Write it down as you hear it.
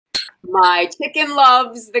My chicken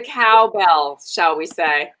loves the cowbell, shall we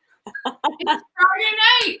say. It's Friday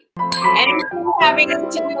night. Anything having to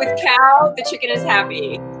do with cow, the chicken is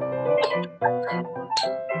happy.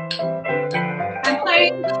 I'm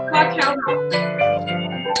playing cowbell.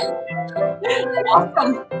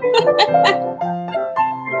 Awesome.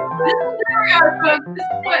 This is where we are, folks. This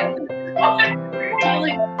is what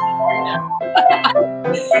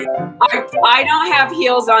I don't have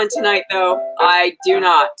heels on tonight, though. I do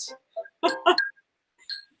not.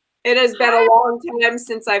 It has been a long time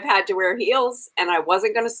since I've had to wear heels, and I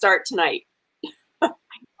wasn't going to start tonight.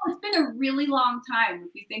 It's been a really long time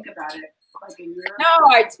if you think about it. Like a year. No,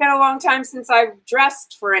 it's been a long time since I've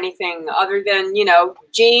dressed for anything other than, you know,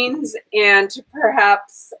 jeans and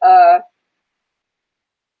perhaps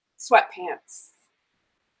sweatpants.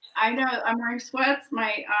 I know. I'm wearing sweats,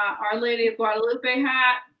 my Our Lady of Guadalupe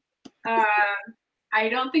hat. I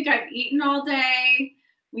don't think I've eaten all day.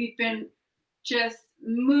 We've been just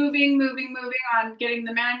moving on getting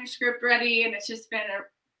the manuscript ready, and it's just been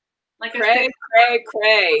cray.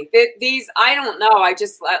 These, I don't know. I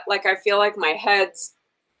just I feel like my head's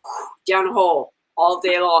down a hole all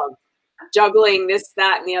day long, juggling this,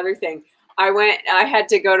 that, and the other thing. I had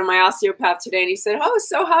to go to my osteopath today, and he said, "Oh,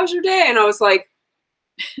 so how's your day?" And I was like,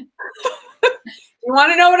 "You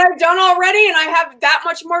want to know what I've done already? And I have that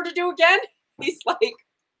much more to do again?" He's like,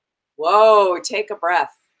 "Whoa, take a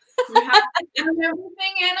breath." We have to do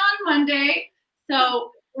everything in on Monday,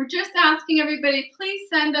 so we're just asking everybody, please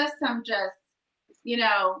send us some just, you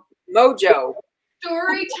know, mojo,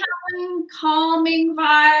 storytelling, calming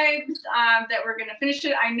vibes that we're going to finish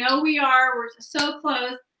it. I know we are. We're so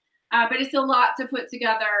close, but it's a lot to put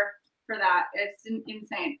together for that. It's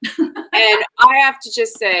insane. And I have to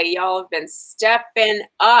just say, y'all have been stepping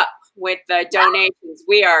up with the donations.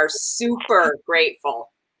 We are super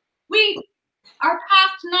grateful. We are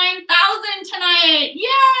past 9,000 tonight. Yay!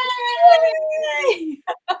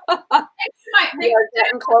 We are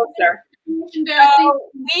getting closer. So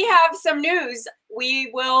we have some news. We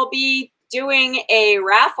will be doing a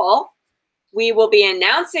raffle. We will be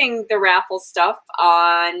announcing the raffle stuff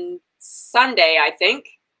on Sunday, I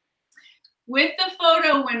think. With the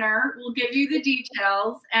photo winner, we'll give you the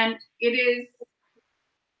details, and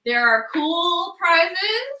there are cool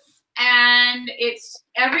prizes, and it's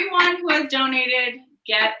everyone who has donated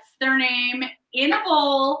gets their name in a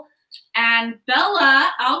bowl, and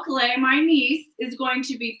Bella Alcalay, my niece, is going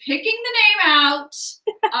to be picking the name out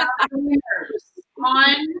of the winners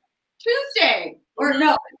on Tuesday, or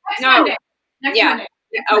next Monday. Next Monday.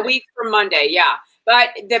 A week from Monday, yeah. But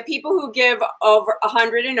the people who give over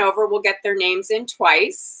 100 and over will get their names in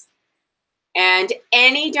twice. And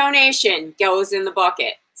any donation goes in the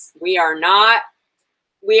bucket. We are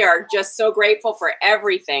just so grateful for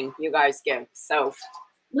everything you guys give. So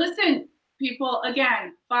listen, people,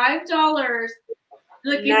 again, $5.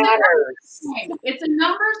 Look, it's a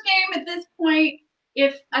numbers game at this point.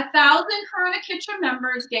 If 1,000 Corona Kitchen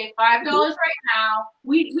members gave $5 right now,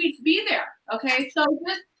 we'd be there. Okay, so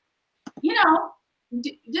just, you know,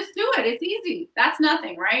 just do it. It's easy. That's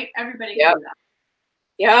nothing, right? Everybody can do that.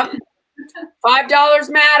 Yep. $5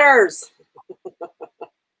 matters.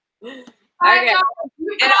 Okay.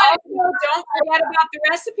 And also, don't forget about the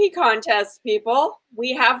recipe contest, people.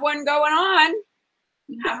 We have one going on.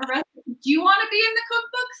 We have a recipe. Do you want to be in the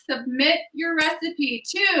cookbook? Submit your recipe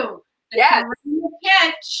to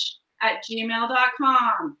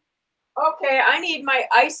thecoronakitch@gmail.com. Okay, I need my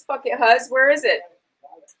ice bucket, huz. Where is it?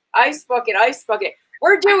 Ice bucket, ice bucket.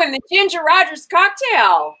 We're doing the Ginger Rogers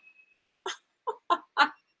cocktail.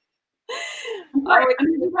 I'm going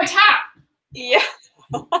to do my tap. Yeah.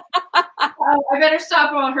 I better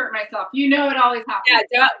stop or I'll hurt myself. You know it always happens.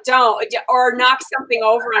 Yeah, don't. Or knock something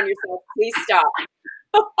over on yourself. Please stop.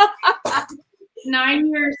 9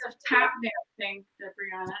 years of tap dancing,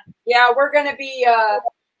 Brianna. Yeah, we're going to be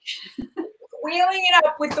wheeling it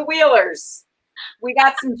up with the wheelers. We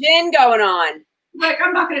got some gin going on. Like,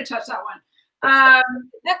 I'm not going to touch that one.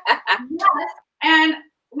 Yes, and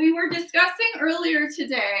we were discussing earlier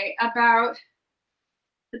today about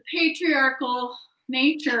the patriarchal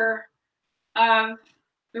nature of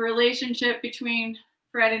the relationship between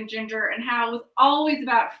Fred and Ginger, and how it was always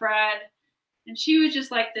about Fred, and she was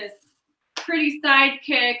just like this pretty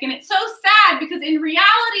sidekick, and it's so sad because in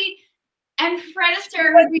reality, and Fred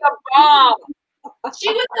Astaire would be a bomb.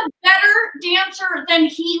 She was a better dancer than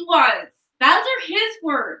he was. Those are his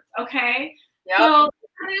words, okay? Yep. So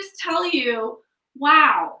I just tell you,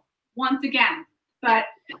 wow, once again. But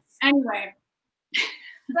anyway.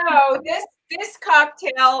 So this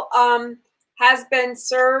cocktail has been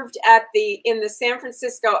served in the San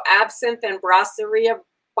Francisco Absinthe and Brasserie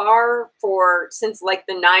bar since like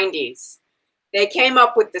the 90s. They came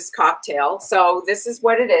up with this cocktail, so this is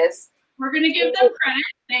what it is. We're gonna give them credit.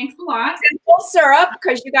 Thanks a lot. Simple syrup,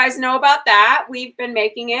 because you guys know about that. We've been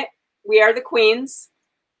making it. We are the queens.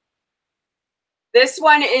 This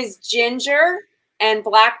one is ginger and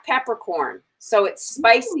black peppercorn, so it's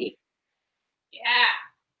spicy. Yeah.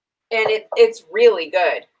 And it's really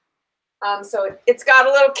good. So it's got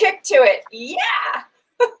a little kick to it. Yeah.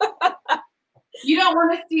 You don't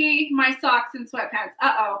want to see my socks and sweatpants.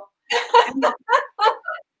 Uh-oh.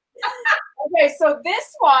 Okay, so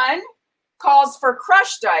this one calls for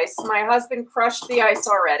crushed ice. My husband crushed the ice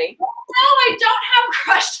already. No, I don't have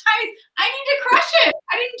crushed ice. I need to crush it.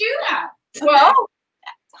 I didn't do that. Well,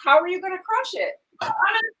 how are you going to crush it? I'm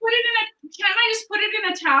going to put it in can I just put it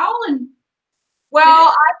in a towel and? Well,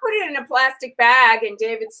 I put it in a plastic bag and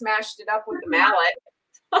David smashed it up with the mallet.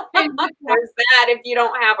 There's that if you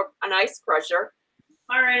don't have an ice crusher.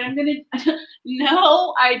 All right, I'm going to,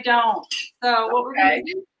 no, I don't. So what we're going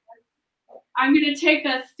to do, I'm going to take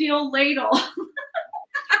a steel ladle.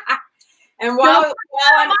 And while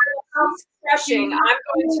I'm crushing, I'm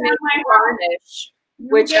going to make my garnish,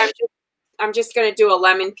 which I'm just going to do a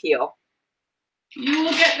lemon peel. You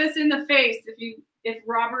will get this in the face if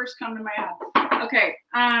robbers come to my house. Okay.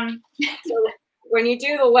 So when you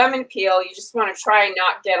do the lemon peel, you just want to try and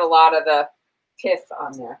not get a lot of the pith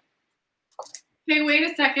on there. Okay, wait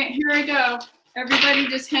a second. Here I go. Everybody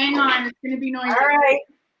just hang on. It's going to be noisy. All right.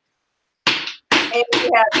 And we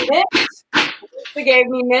have mint. She gave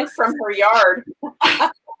me mint from her yard. What's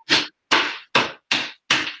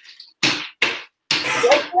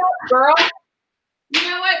up, girl? You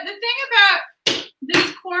know what? The thing about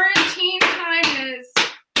this quarantine time is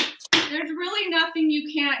there's really nothing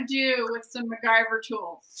you can't do with some MacGyver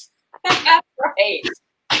tools. That's right.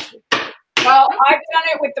 Well, I've done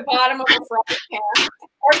it with the bottom of a frying pan. Of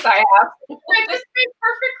course I have. I just made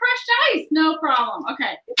perfect crushed ice. No problem.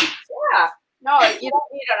 Okay. Yeah. No, you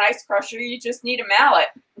don't need an ice crusher. You just need a mallet.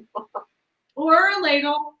 Or a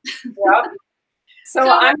ladle. Yep. So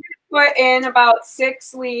I'm going to put in about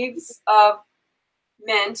 6 leaves of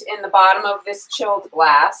mint in the bottom of this chilled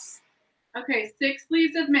glass. Okay, 6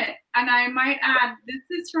 leaves of mint. And I might add, this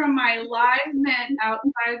is from my live mint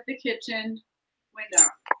outside the kitchen window.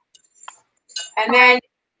 And then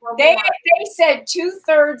they said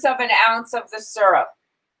 2/3 of an ounce of the syrup.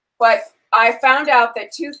 But I found out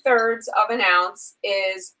that 2/3 of an ounce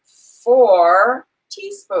is 4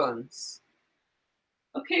 teaspoons.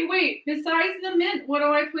 Okay, wait. Besides the mint, what do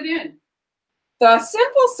I put in? The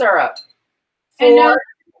simple syrup. And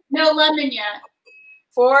no lemon yet.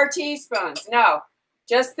 4 teaspoons. No,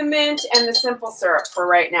 just the mint and the simple syrup for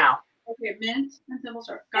right now. Okay, mint and simple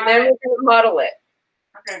syrup. And then we're going to muddle it.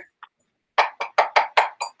 Okay.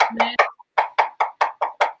 Mint.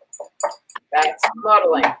 That's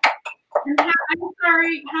muddling. And I'm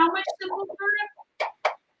sorry, how much simple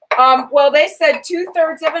syrup? Well, they said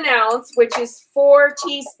 2/3 of an ounce, which is 4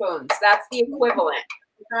 teaspoons. That's the equivalent.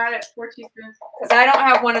 Got it, 4 teaspoons. Because I don't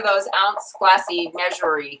have one of those ounce glassy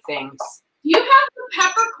measury things. Do you have the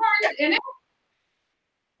peppercorns in it?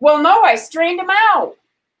 Well, no, I strained them out.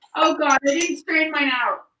 Oh, God, I didn't strain mine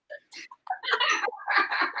out.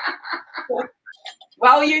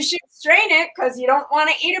 Well, you should strain it because you don't want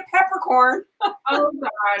to eat a peppercorn. Oh,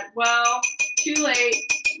 God. Well, too late.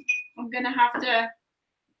 I'm going to have to.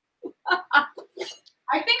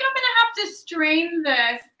 I think I'm going to have to strain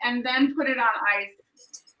this and then put it on ice.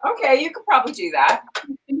 Okay, you could probably do that. I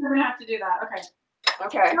think I'm going to have to do that. Okay.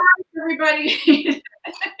 Okay. Sorry, everybody. It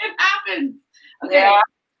happens. Okay. Yeah.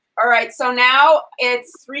 All right, so now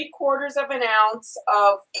it's 3/4 of an ounce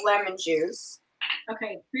of lemon juice.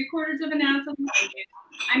 Okay, 3/4 of an ounce of lemon juice.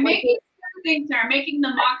 I'm making two things here. I'm making the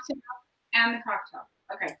mocktail and the cocktail.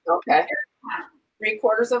 Okay. Okay.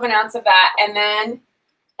 3/4 of an ounce of that, and then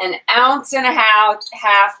 1.5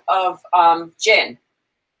 ounces of gin.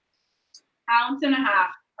 1.5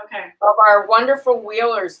 ounces. Okay. Of our wonderful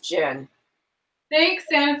Wheeler's gin. Thanks,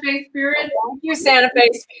 Santa Fe Spirits. Thank you, Santa Fe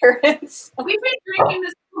Spirits. We've been drinking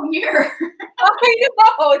this whole year. I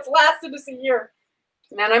know, it's lasted us a year.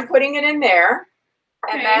 And then I'm putting it in there.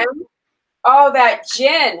 Okay. And then, oh, that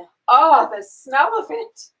gin. Oh, the smell of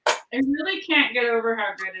it. I really can't get over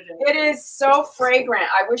how good it is. It is so fragrant.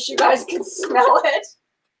 I wish you guys could smell it.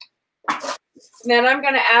 And then I'm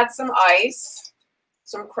going to add some ice,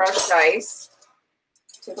 some crushed ice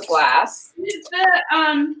to the glass. Is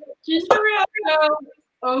the ginger ale go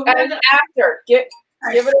over and after, give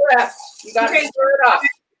it a rest. You got to stir it up.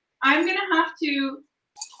 I'm going to have to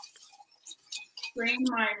strain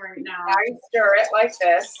mine right now. I stir it like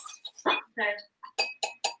this. Okay.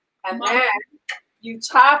 And then you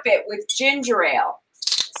top it with ginger ale.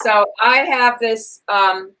 So I have this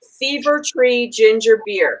Fever Tree ginger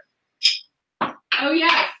beer. Oh,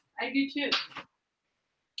 yes, I do too.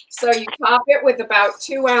 So you top it with about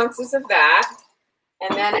 2 ounces of that,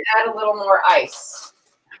 and then add a little more ice.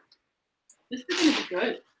 This is going to be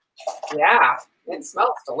good. Yeah, it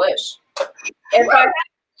smells delish. If I had a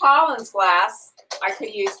Collins glass, I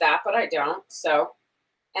could use that, but I don't. So,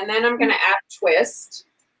 and then I'm going to add a twist.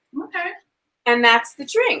 Okay. And that's the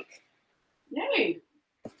drink. Yay.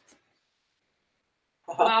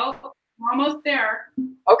 Well, we're almost there.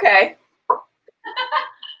 Okay.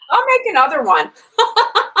 I'll make another one.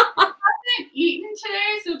 I haven't eaten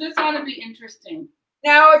today, so this ought to be interesting.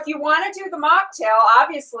 Now, if you want to do the mocktail,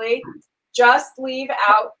 obviously, just leave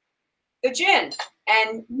out the gin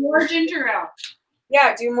and more ginger ale.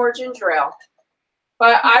 Yeah, do more ginger ale.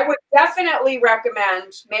 But I would definitely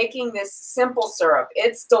recommend making this simple syrup.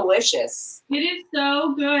 It's delicious. It is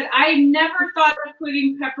so good. I never thought of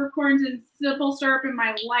putting peppercorns in simple syrup in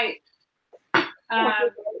my life.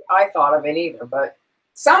 I thought of it either, but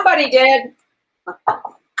somebody did.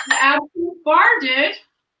 The Absolute Bar did.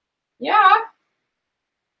 Yeah.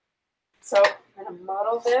 So I'm going to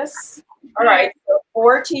muddle this. All right, so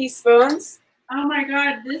 4 teaspoons. Oh my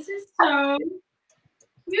God, this is so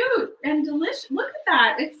cute and delicious. Look at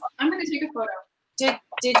that. I'm going to take a photo. Did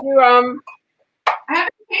you I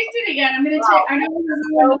haven't tasted it yet. I'm going to take. I know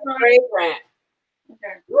so fragrant.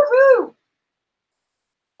 Okay. Woohoo!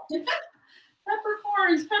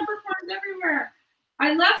 Peppercorns everywhere.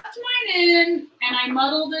 I left mine in and I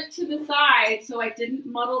muddled it to the side, so I didn't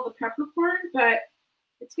muddle the peppercorn, but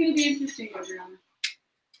it's going to be interesting, Adriana.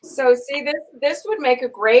 So see, this would make a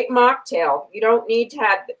great mocktail. You don't need to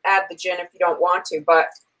add the gin if you don't want to, but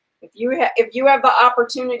if you have the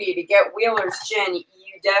opportunity to get Wheeler's gin, you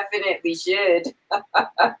definitely should.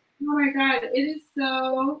 Oh my God, it's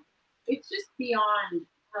just beyond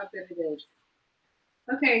how good it is.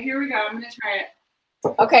 Okay, here we go. I'm going to try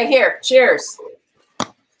it. Okay, here, cheers.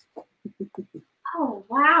 Oh,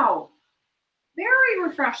 wow. Very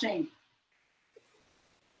refreshing.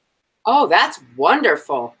 Oh, that's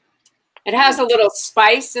wonderful. It has a little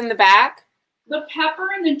spice in the back. The pepper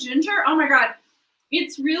and the ginger, oh my God.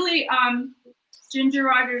 It's really Ginger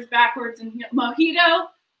Rogers backwards and mojito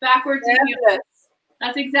backwards and heel.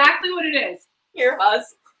 That's exactly what it is. Here,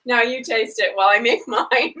 Huz. Now you taste it while I make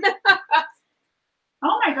mine.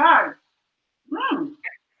 Oh my God.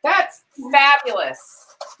 That's fabulous.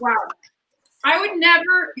 Wow. I would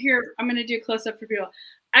never, here, I'm going to do a close up for people.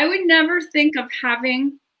 I would never think of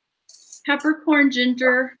having peppercorn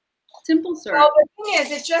ginger simple syrup. Well, the thing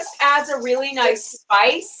is, it just adds a really nice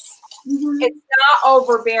spice. It's not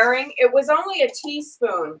overbearing. It was only a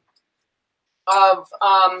teaspoon of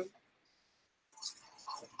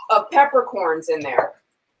peppercorns in there.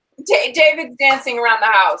 David's dancing around the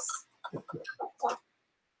house.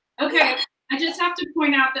 Okay, I just have to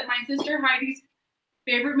point out that my sister Heidi's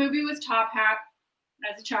favorite movie was Top Hat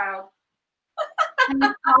as a child. And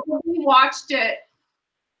I probably watched it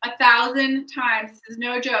 1,000 times. This is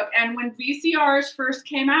no joke. And when VCRs first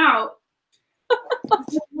came out,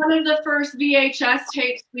 this was one of the first VHS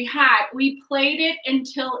tapes we had. We played it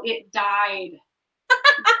until it died.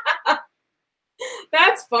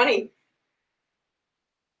 That's funny.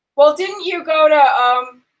 Well, didn't you go to,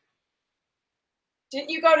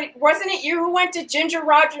 wasn't it you who went to Ginger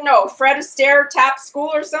Roger? No, Fred Astaire tap school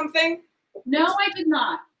or something? No, I did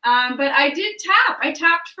not. But I did tap. I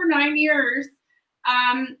tapped for 9 years.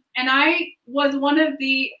 And I was one of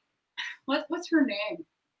the, what's her name?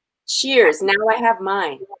 Cheers. Now I have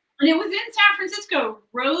mine. And it was in San Francisco,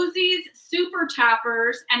 Rosie's Super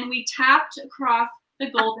Tappers, and we tapped across the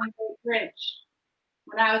Golden Gate Bridge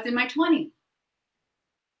when I was in my 20s.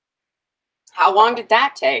 How long did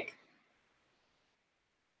that take?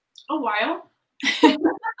 A while. There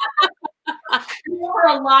were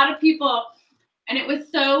a lot of people, and it was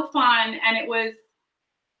so fun, and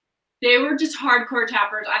they were just hardcore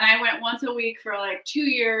tappers, and I went once a week for like 2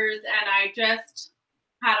 years, and I just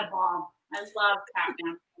had a ball. I love tap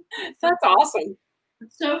dancing. That's awesome.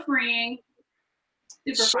 It's so freeing.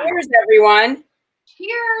 Super Cheers, fun. everyone.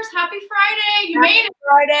 Cheers. Happy Friday. You made it.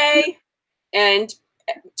 Friday. And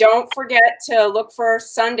don't forget to look for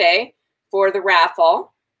Sunday for the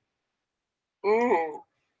raffle.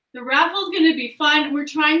 The raffle is going to be fun. We're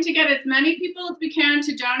trying to get as many people as we can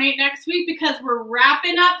to donate next week because we're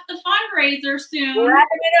wrapping up the fundraiser soon. We're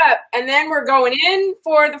wrapping it up. And then we're going in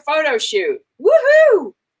for the photo shoot.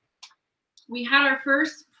 Woohoo! We had our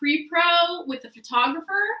first pre-pro with the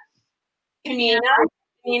photographer. Nina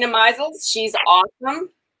Meisels. She's awesome.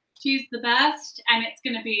 She's the best. And it's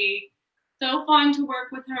going to be so fun to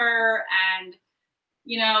work with her. And,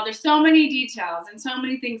 you know, there's so many details and so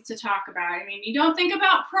many things to talk about. I mean, you don't think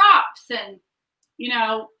about props and, you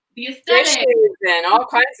know, the aesthetic and all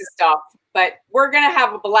kinds of stuff, but we're going to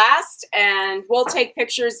have a blast, and we'll take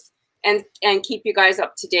pictures and keep you guys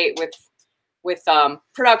up to date with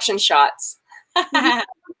production shots.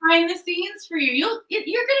 Behind the scenes for you. You're going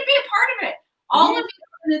to be a part of it. All of you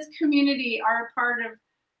in this community are a part of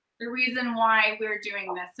the reason why we're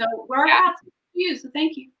doing this. So we're happy to you. So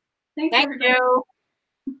thank you. Thank you.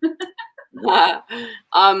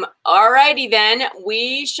 All righty then.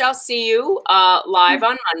 We shall see you live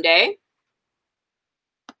on Monday.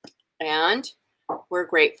 And we're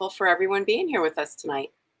grateful for everyone being here with us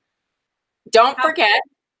tonight. Don't forget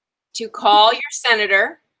to call your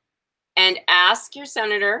senator and ask your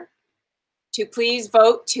senator to please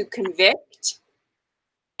vote to convict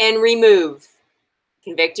and remove.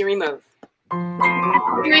 Convict and remove.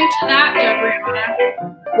 Drink to that,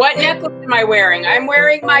 Deborah. What necklace am I wearing? I'm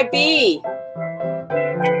wearing my bee.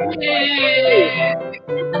 Yay.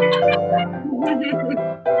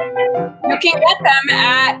 You can get them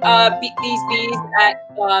at these bees at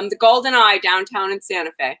the Golden Eye downtown in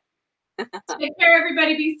Santa Fe. Take care,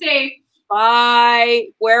 everybody. Be safe. Bye.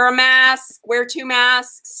 Wear a mask. Wear 2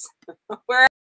 masks. Wear